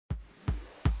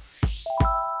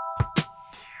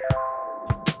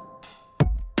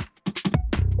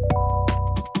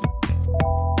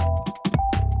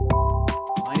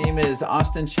is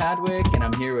Austin Chadwick, and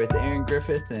I'm here with Aaron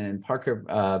Griffith and Parker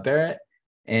Barrett.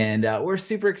 And we're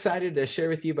super excited to share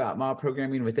with you about mob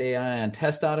programming with AI on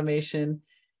test automation.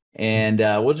 And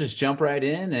we'll just jump right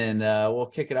in, and we'll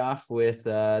kick it off with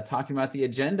talking about the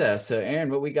agenda. So Aaron,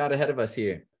 what we got ahead of us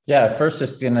here? Yeah, first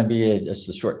it's going to be just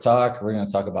a short talk. We're going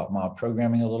to talk about mob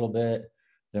programming a little bit.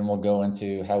 Then we'll go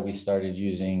into how we started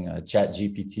using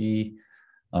ChatGPT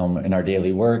in our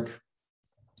daily work.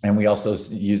 And we also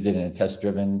used it in a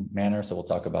test-driven manner. So we'll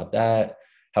talk about that,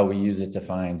 how we use it to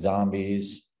find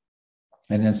zombies,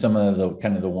 and then some of the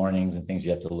kind of the warnings and things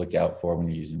you have to look out for when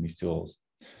you're using these tools.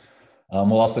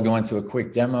 We'll also go into a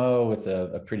quick demo with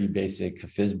a pretty basic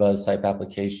FizzBuzz type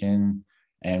application.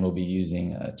 And we'll be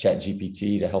using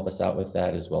ChatGPT to help us out with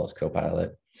that, as well as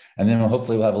Copilot. And then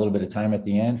hopefully we'll have a little bit of time at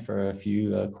the end for a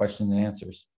few questions and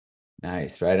answers.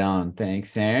 Nice, right on.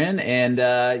 Thanks, Aaron. And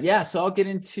yeah, so I'll get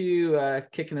into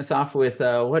kicking us off with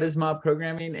what is mob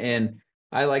programming? And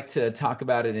I like to talk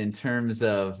about it in terms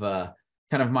of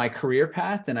kind of my career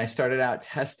path. And I started out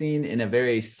testing in a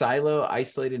very silo,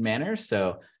 isolated manner.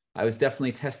 So I was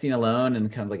definitely testing alone in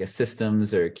kind of like a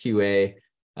systems or QA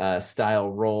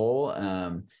style role,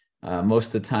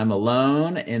 most of the time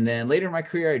alone. And then later in my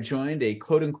career, I joined a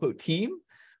quote unquote team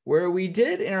where we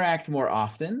did interact more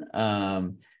often.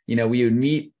 We would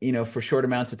meet, for short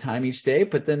amounts of time each day,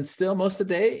 but then still most of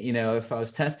the day, if I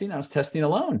was testing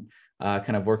alone,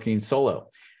 kind of working solo.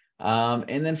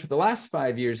 And then for the last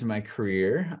 5 years of my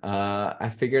career, I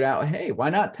figured out, hey, why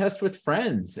not test with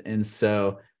friends? And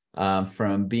so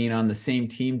from being on the same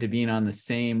team to being on the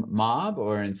same mob,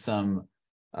 or in some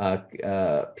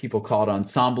people call it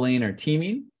ensembling or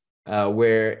teaming,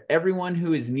 where everyone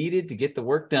who is needed to get the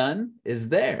work done is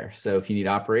there. So if you need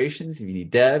operations, if you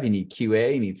need dev, you need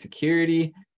QA, you need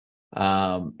security,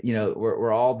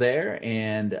 we're all there,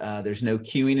 and there's no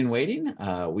queuing and waiting.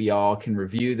 We all can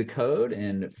review the code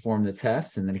and perform the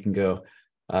tests, and then it can go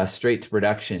straight to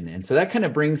production. And so that kind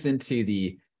of brings into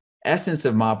the essence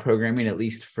of mob programming, at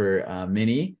least for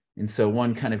many. And so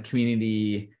one kind of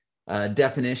community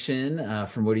definition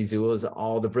from Woody Zool is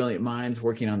all the brilliant minds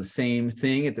working on the same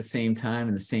thing at the same time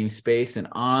in the same space and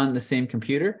on the same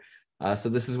computer. So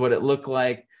this is what it looked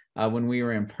like when we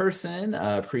were in person,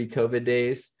 pre-COVID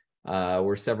days,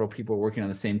 where several people working on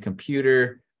the same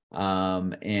computer.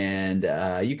 And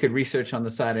you could research on the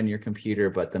side on your computer,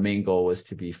 but the main goal was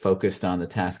to be focused on the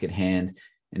task at hand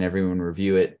and everyone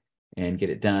review it and get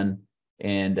it done.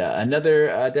 And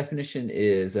another definition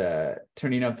is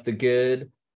turning up the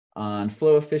good on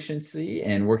flow efficiency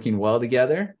and working well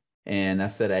together. And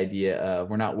that's that idea of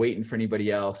we're not waiting for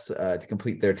anybody else to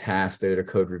complete their task or their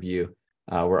code review.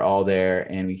 We're all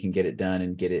there and we can get it done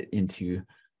and get it into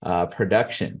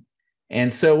production.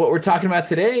 And so what we're talking about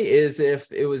today is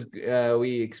if it was,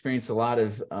 we experienced a lot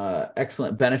of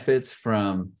excellent benefits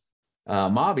from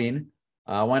mobbing,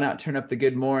 why not turn up the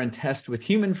good more and test with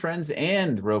human friends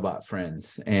and robot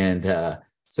friends? And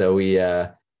so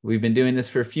we've been doing this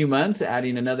for a few months,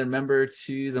 adding another member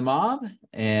to the mob,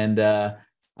 and now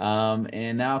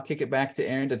I'll kick it back to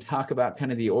Aaron to talk about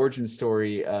kind of the origin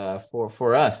story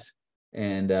for us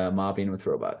and mobbing with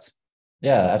robots.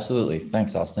 Yeah, absolutely.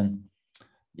 Thanks, Austin.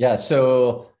 Yeah,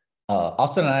 so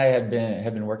Austin and I have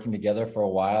been working together for a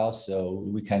while, so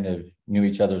we kind of knew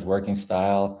each other's working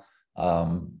style.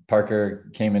 Parker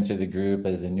came into the group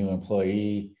as a new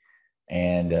employee,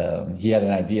 and he had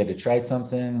an idea to try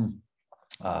something.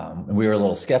 And we were a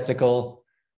little skeptical,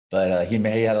 but he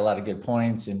had a lot of good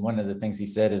points. And one of the things he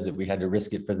said is that we had to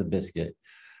risk it for the biscuit.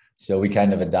 So we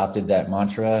kind of adopted that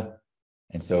mantra.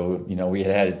 And so, we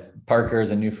had Parker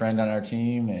as a new friend on our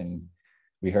team, and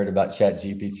we heard about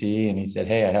ChatGPT, and he said,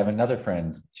 hey, I have another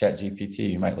friend,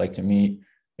 ChatGPT, you might like to meet.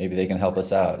 Maybe they can help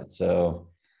us out. So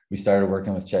we started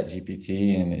working with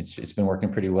ChatGPT, and it's been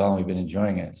working pretty well, and we've been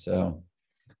enjoying it. So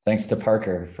thanks to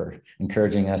Parker for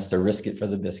encouraging us to risk it for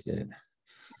the biscuit.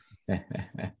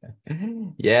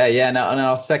 Yeah. No, and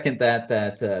I'll second that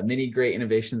many great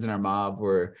innovations in our mob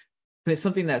were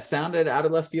something that sounded out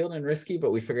of left field and risky,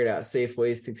 but we figured out safe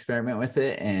ways to experiment with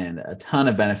it and a ton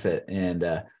of benefit.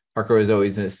 And Parker was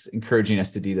always just encouraging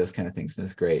us to do those kind of things. And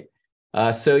it's great.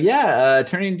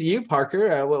 Turning to you,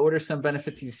 Parker, what are some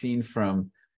benefits you've seen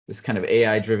from this kind of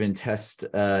AI-driven test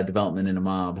development in a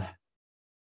mob?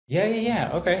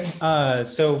 Yeah. Okay.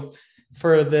 So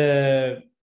for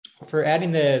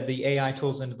adding the AI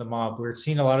tools into the mob, we're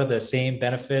seeing a lot of the same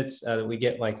benefits that we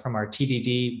get like from our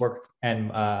TDD work and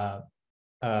mob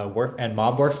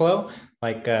workflow.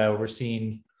 Like we're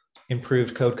seeing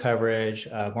improved code coverage,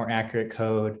 more accurate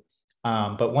code.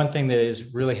 But one thing that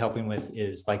is really helping with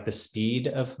is like the speed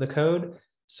of the code.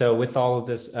 So with all of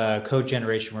this code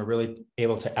generation, we're really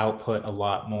able to output a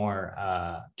lot more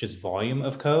just volume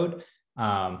of code.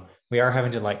 We are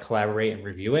having to like collaborate and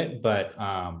review it, but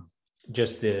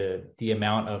just the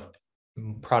amount of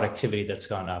productivity that's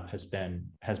gone up has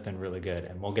been really good.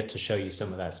 And we'll get to show you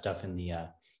some of that stuff in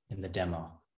the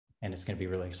demo, and it's going to be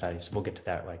really exciting. So we'll get to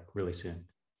that like really soon.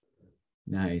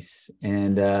 Nice.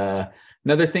 And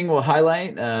another thing we'll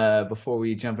highlight before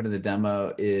we jump into the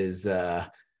demo is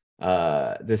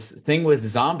this thing with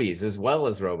zombies as well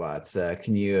as robots.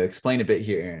 Can you explain a bit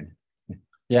here, Aaron?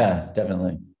 Yeah,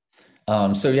 definitely.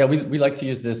 So yeah, we like to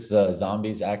use this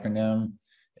zombies acronym.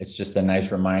 It's just a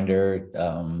nice reminder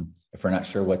if we're not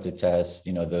sure what to test,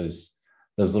 those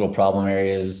little problem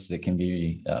areas that can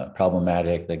be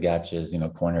problematic, the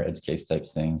gotchas, corner edge case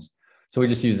types things. So we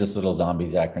just use this little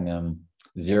zombies acronym: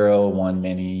 0, 1,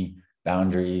 many,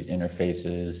 boundaries,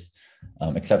 interfaces,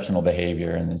 exceptional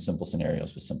behavior, and then simple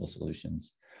scenarios with simple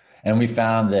solutions. And we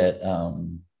found that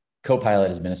Copilot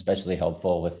has been especially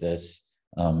helpful with this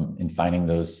in finding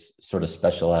those sort of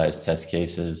specialized test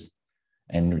cases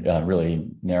and really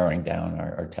narrowing down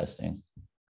our testing.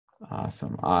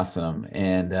 Awesome.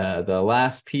 And the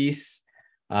last piece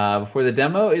before the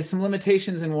demo is some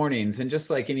limitations and warnings. And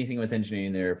just like anything with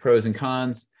engineering, there are pros and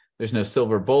cons. There's no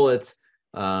silver bullets.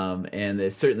 And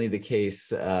it's certainly the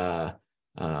case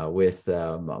with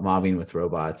mobbing with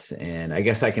robots. And I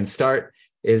guess I can start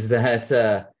is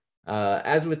that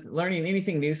as with learning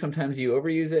anything new, sometimes you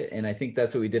overuse it. And I think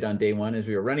that's what we did on day one is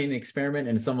we were running the experiment,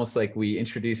 and it's almost like we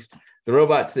introduced the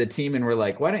robot to the team and we're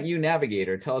like, why don't you navigate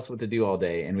or tell us what to do all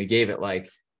day? And we gave it like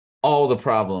all the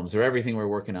problems or everything we're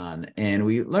working on. And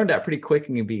we learned that pretty quick,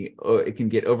 and it can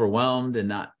get overwhelmed and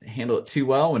not handle it too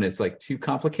well when it's like too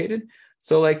complicated.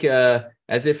 So like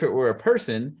as if it were a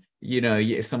person,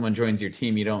 if someone joins your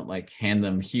team, you don't like hand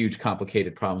them huge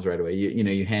complicated problems right away.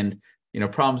 You hand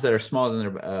problems that are smaller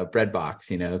than their bread box,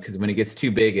 because when it gets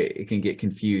too big, it can get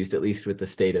confused, at least with the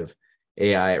state of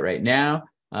AI right now.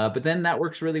 But then that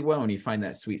works really well when you find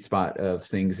that sweet spot of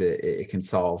things it can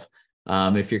solve.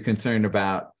 If you're concerned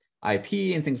about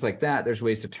IP and things like that, there's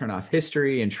ways to turn off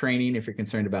history and training if you're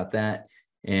concerned about that.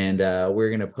 And we're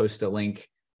going to post a link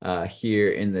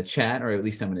here in the chat, or at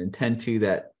least I'm going to intend to,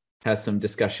 that has some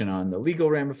discussion on the legal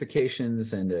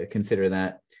ramifications, and consider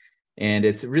that. And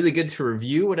it's really good to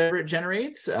review whatever it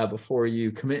generates before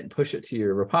you commit and push it to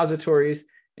your repositories,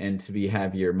 and to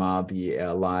have your mob be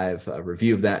a live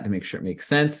review of that to make sure it makes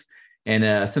sense.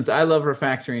 And since I love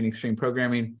refactoring extreme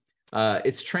programming,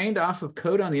 it's trained off of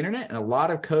code on the internet, and a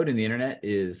lot of code in the internet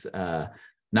is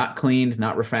not cleaned,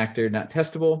 not refactored, not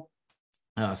testable.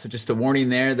 So just a warning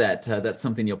there that that's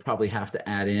something you'll probably have to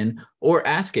add in or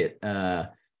ask it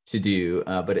to do,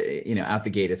 but out the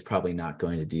gate, it's probably not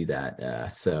going to do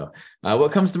that. So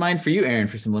what comes to mind for you, Aaron,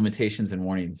 for some limitations and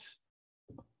warnings?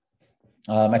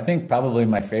 I think probably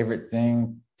my favorite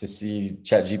thing to see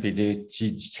ChatGPT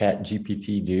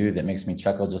do that makes me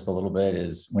chuckle just a little bit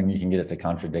is when you can get it to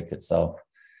contradict itself.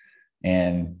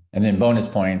 And then bonus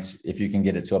points if you can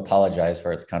get it to apologize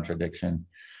for its contradiction.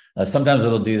 Sometimes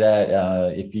it'll do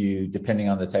that depending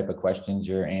on the type of questions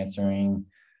you're answering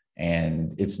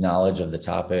and its knowledge of the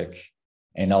topic,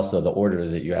 and also the order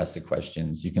that you ask the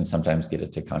questions, you can sometimes get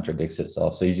it to contradict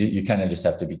itself. So you kind of just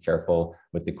have to be careful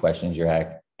with the questions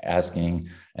you're asking,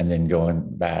 and then going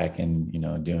back and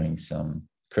doing some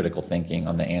critical thinking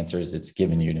on the answers it's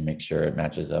given you to make sure it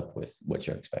matches up with what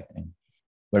you're expecting.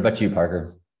 What about you,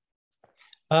 Parker?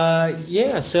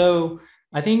 Yeah, so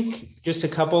I think just a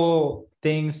couple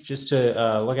things just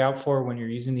to look out for when you're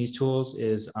using these tools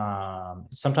is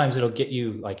sometimes it'll get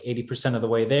you like 80% of the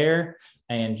way there,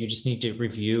 and you just need to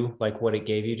review like what it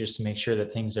gave you just to make sure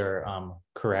that things are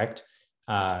correct,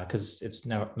 because it's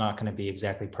not going to be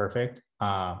exactly perfect.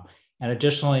 And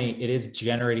additionally, it is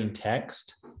generating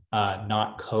text,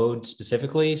 not code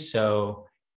specifically. So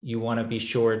you want to be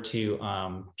sure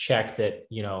to check that,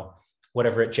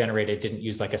 whatever it generated didn't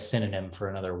use like a synonym for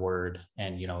another word,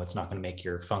 and it's not going to make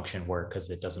your function work because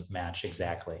it doesn't match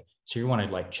exactly. So you want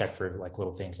to like check for like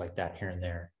little things like that here and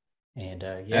there. And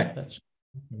that's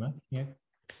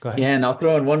go ahead. Yeah, and I'll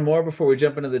throw in one more before we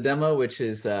jump into the demo, which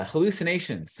is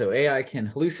hallucinations. So AI can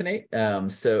hallucinate.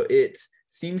 So it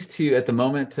seems to, at the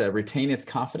moment, retain its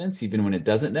confidence even when it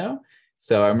doesn't know.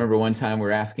 So I remember one time we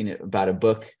were asking it about a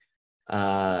book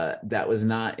that was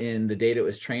not in the data it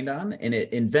was trained on, and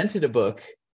it invented a book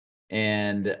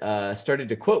and started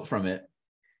to quote from it.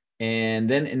 And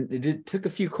then it took a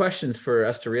few questions for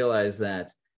us to realize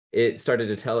that it started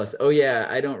to tell us, oh yeah,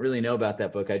 I don't really know about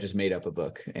that book. I just made up a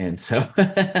book. And so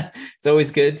it's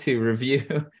always good to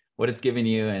review what it's giving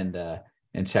you and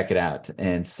check it out.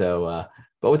 And so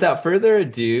But without further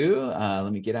ado,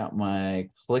 let me get out my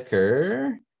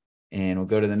clicker and we'll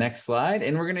go to the next slide.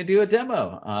 And we're going to do a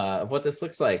demo of what this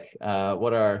looks like,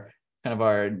 what our kind of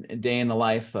our day in the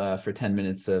life for 10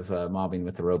 minutes of mobbing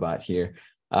with the robot here.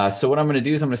 So what I'm going to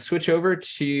do is I'm going to switch over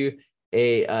to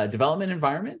a development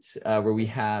environment where we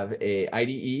have a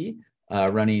IDE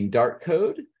running Dart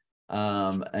code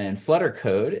and Flutter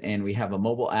code, and we have a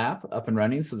mobile app up and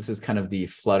running. So this is kind of the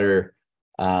Flutter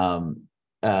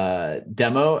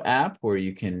demo app where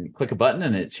you can click a button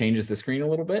and it changes the screen a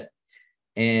little bit.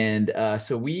 And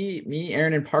so me,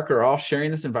 Aaron, and Parker are all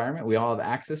sharing this environment. We all have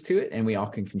access to it and we all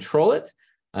can control it.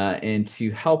 And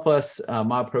to help us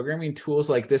mob programming, tools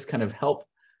like this kind of help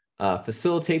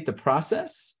facilitate the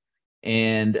process.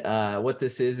 And what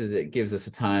this is it gives us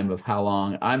a time of how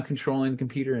long I'm controlling the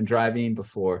computer and driving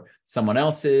before someone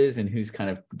else is, and who's kind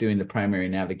of doing the primary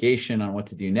navigation on what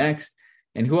to do next,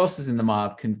 and who else is in the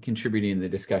mob contributing to the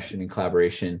discussion and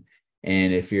collaboration.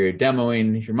 And if you're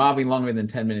mobbing longer than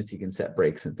 10 minutes, you can set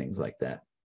breaks and things like that.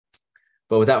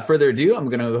 But without further ado, I'm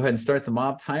going to go ahead and start the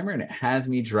mob timer, and it has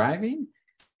me driving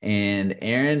and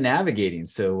Aaron navigating.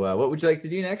 So what would you like to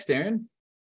do next, Aaron?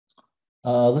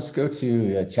 Let's go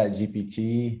to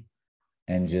ChatGPT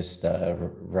and just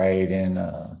write in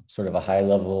sort of a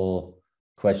high-level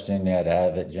question to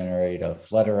have it generate a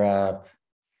Flutter app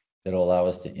that'll allow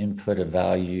us to input a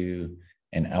value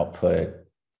and output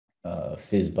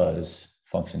FizzBuzz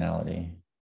functionality.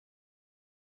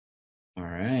 All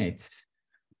right.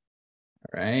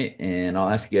 All right. And I'll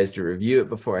ask you guys to review it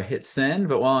before I hit send.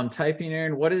 But while I'm typing,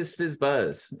 Aaron, what is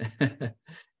FizzBuzz?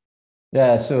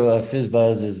 Yeah, so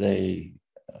FizzBuzz is at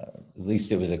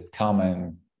least it was a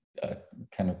common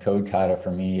kind of code kata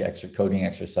for me, coding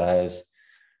exercise.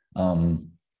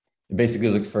 It basically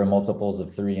looks for multiples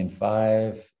of 3 and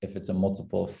 5. If it's a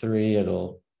multiple of 3,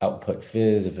 it'll output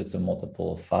fizz. If it's a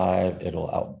multiple of 5, it'll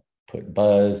output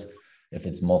buzz. If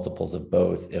it's multiples of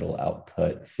both, it'll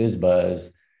output FizzBuzz.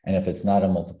 And if it's not a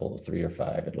multiple of 3 or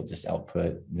 5, it'll just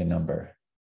output the number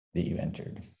that you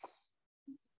entered.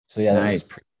 So yeah, nice.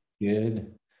 That's pretty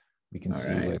good. We can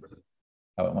see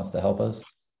how it wants to help us.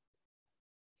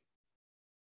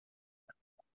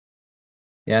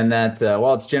 Yeah, and that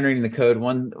while it's generating the code,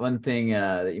 one thing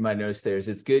that you might notice there is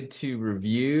it's good to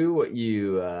review what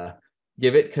you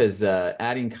give it, because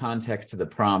adding context to the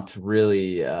prompt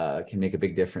really can make a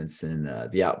big difference in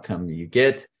the outcome you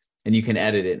get, and you can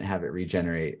edit it and have it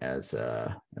regenerate as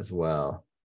well.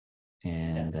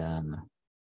 And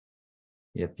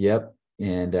yep.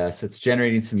 And so it's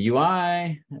generating some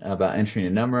UI about entering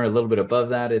a number. A little bit above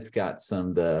that, it's got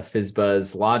the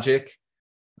FizzBuzz logic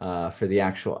for the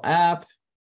actual app.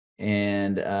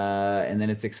 And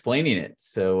then it's explaining it.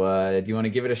 So do you want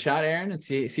to give it a shot, Aaron, and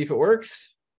see if it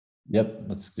works? Yep,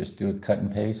 let's just do a cut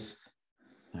and paste.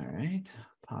 All right,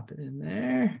 pop it in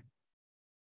there.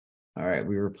 All right,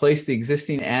 we replaced the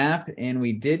existing app and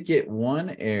we did get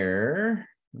one error.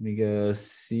 Let me go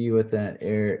see what that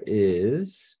error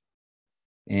is.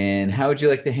 And how would you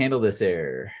like to handle this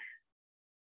error?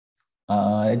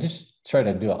 I just try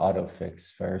to do an auto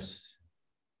fix first.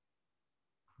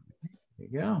 There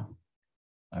you go.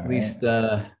 At least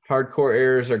hardcore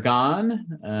errors are gone.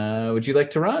 Would you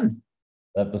like to run?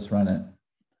 Let's run it.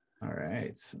 All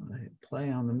right, so I hit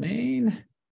play on the main.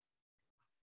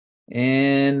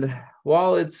 And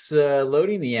while it's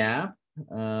loading the app,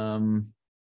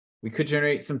 we could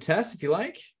generate some tests if you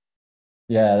like.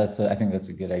 Yeah, I think that's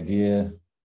a good idea.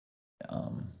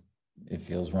 It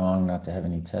feels wrong not to have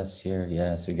any tests here.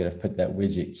 Yeah, so you got to put that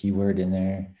widget keyword in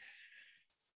there.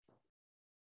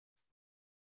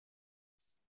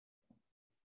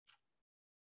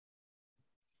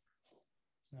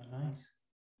 Nice.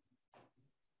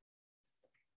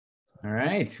 All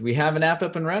right, we have an app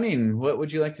up and running. What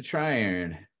would you like to try,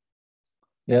 Aaron?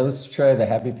 Yeah, let's try the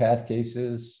happy path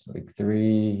cases, like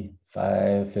 3,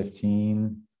 5,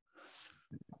 15.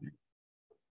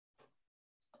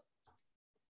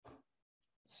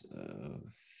 So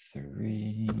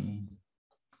 3.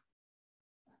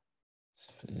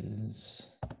 Fizz.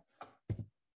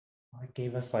 It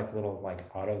gave us like little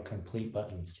auto complete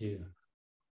buttons too.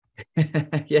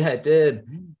 Yeah, it did.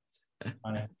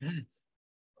 Funny.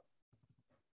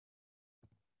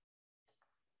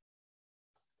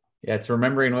 Yeah, it's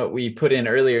remembering what we put in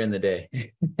earlier in the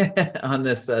day on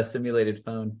this simulated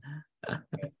phone.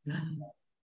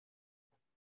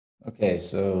 Okay,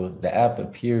 so the app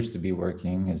appears to be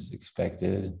working as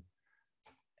expected,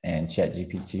 and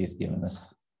ChatGPT is giving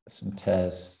us some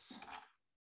tests.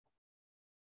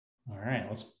 All right,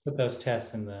 let's put those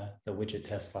tests in the widget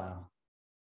test file.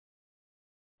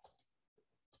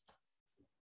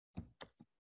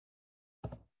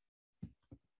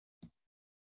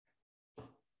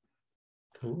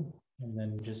 Cool. And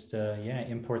then just, yeah,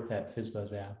 import that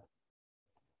FizzBuzz app.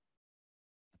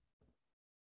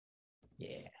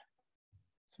 Yeah.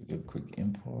 So we do a quick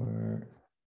import.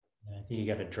 I think you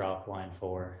got a drop line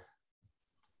 4.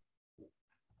 Yeah.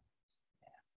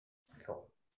 Cool.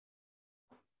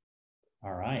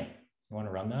 All right. You want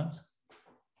to run those?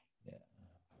 Yeah.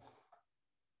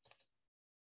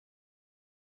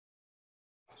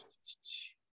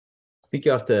 I think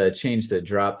you have to change the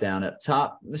drop down up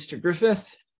top, Mr.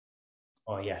 Griffith.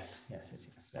 Oh, yes. Yes.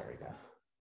 There we go.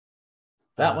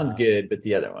 That one's good, but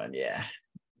the other one, yeah.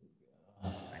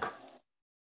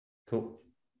 Cool.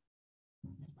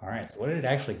 All right. So what did it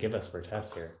actually give us for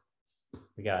tests here?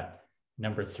 We got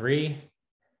number 3.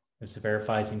 It's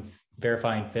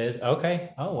verifying fizz.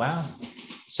 Okay. Oh, wow.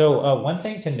 So one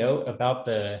thing to note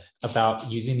about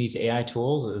using these AI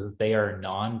tools is that they are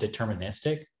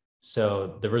non-deterministic.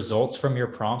 So the results from your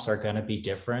prompts are going to be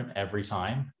different every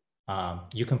time.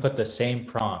 You can put the same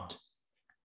prompt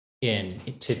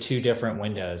into 2 different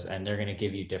windows and they're going to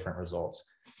give you different results.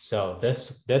 So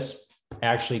this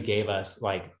actually gave us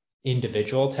like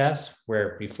individual tests,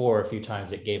 where before a few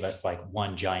times it gave us like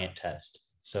one giant test.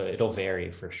 So it'll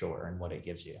vary for sure in what it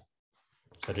gives you.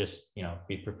 So just,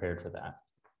 be prepared for that.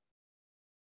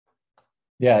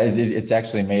 Yeah, it's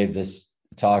actually made this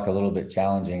talk a little bit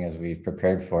challenging as we've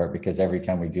prepared for it, because every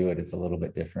time we do it, it's a little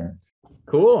bit different.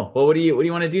 Cool. Well, what do you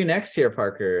want to do next here,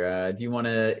 Parker? Do you want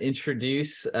to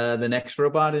introduce the next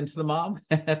robot into the mob,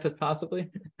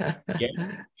 possibly?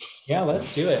 Yeah,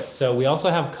 let's do it. So we also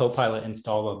have Copilot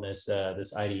installed on this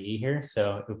IDE here.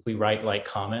 So if we write like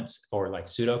comments or like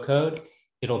pseudocode,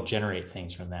 it'll generate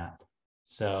things from that.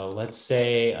 So let's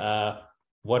say,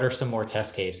 what are some more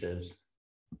test cases?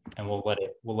 And we'll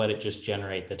let it just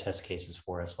generate the test cases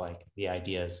for us, like the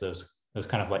ideas, those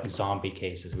kind of like zombie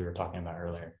cases we were talking about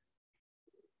earlier.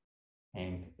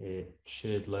 And it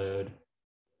should load.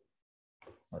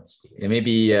 Let's see. Yeah,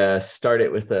 maybe start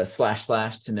it with a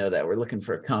 / to know that we're looking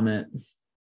for a comment.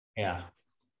 Yeah.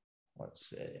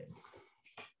 Let's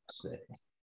see.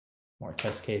 More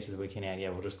test cases we can add.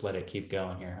 Yeah, we'll just let it keep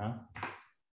going here, huh?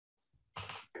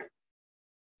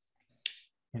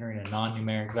 Entering a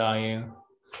non-numeric value.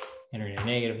 Entering a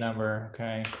negative number,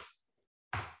 okay.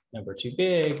 Number too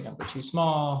big, number too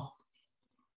small,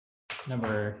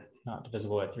 number not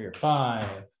divisible by 3 or 5,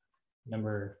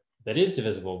 number that is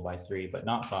divisible by 3 but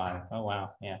not 5. Oh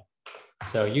wow, yeah.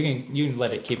 So you can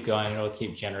let it keep going, it'll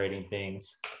keep generating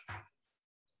things.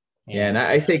 And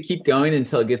I say keep going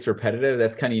until it gets repetitive.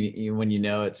 That's kind of when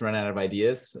it's run out of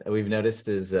ideas. We've noticed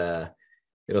is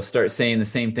it'll start saying the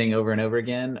same thing over and over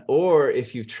again, or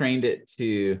if you've trained it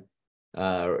to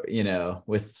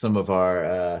with some of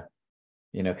our,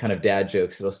 kind of dad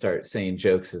jokes, it'll start saying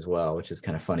jokes as well, which is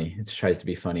kind of funny. It tries to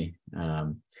be funny.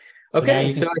 Okay.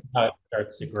 So how it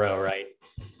starts to grow, right?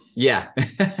 Yeah.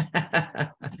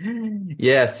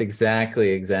 Yes,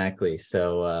 exactly.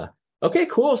 So, okay,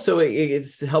 cool. So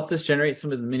it's helped us generate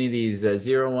many of these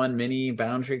 0-1 mini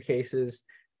boundary cases.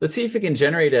 Let's see if it can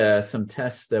generate some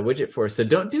test widget for us. So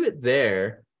don't do it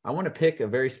there. I want to pick a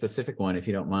very specific one, if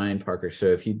you don't mind, Parker. So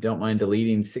if you don't mind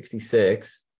deleting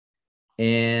 66.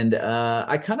 And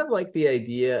I kind of like the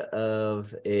idea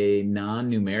of a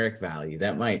non-numeric value.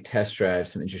 That might test drive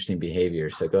some interesting behavior.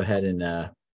 So go ahead and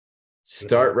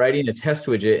start writing a test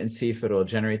widget and see if it'll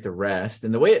generate the rest.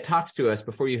 And the way it talks to us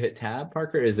before you hit tab,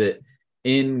 Parker, is that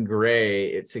in gray,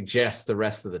 it suggests the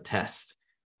rest of the test.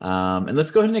 And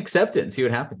let's go ahead and accept it and see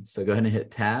what happens. So go ahead and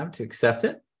hit tab to accept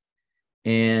it.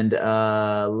 And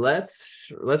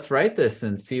let's write this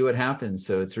and see what happens.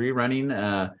 So it's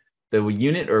rerunning the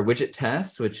unit or widget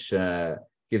test, which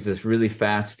gives us really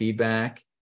fast feedback.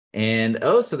 And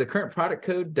so the current product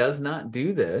code does not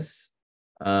do this.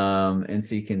 And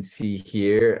so you can see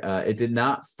here, it did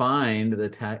not find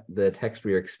the text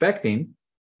we were expecting.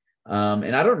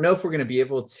 And I don't know if we're going to be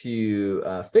able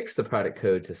to fix the product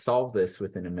code to solve this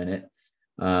within a minute.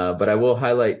 But I will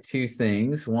highlight 2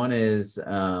 things. One is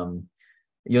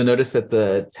you'll notice that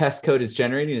the test code is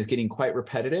generating is getting quite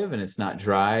repetitive and it's not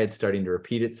dry. It's starting to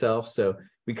repeat itself. So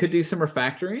we could do some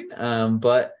refactoring,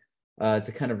 but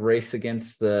to kind of race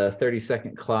against the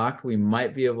 30-second clock, we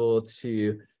might be able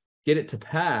to get it to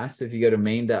pass. If you go to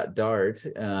main.dart,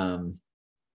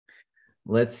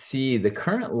 let's see the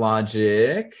current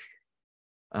logic.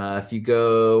 If you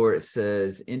go where it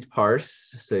says int parse,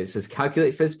 so it says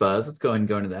calculate fizzbuzz, let's go ahead and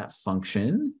go into that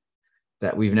function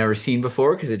that we've never seen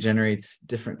before because it generates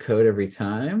different code every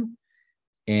time.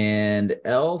 And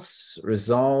else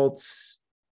results,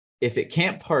 if it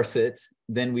can't parse it,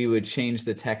 then we would change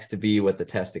the text to be what the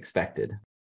test expected.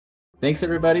 Thanks,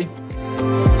 everybody.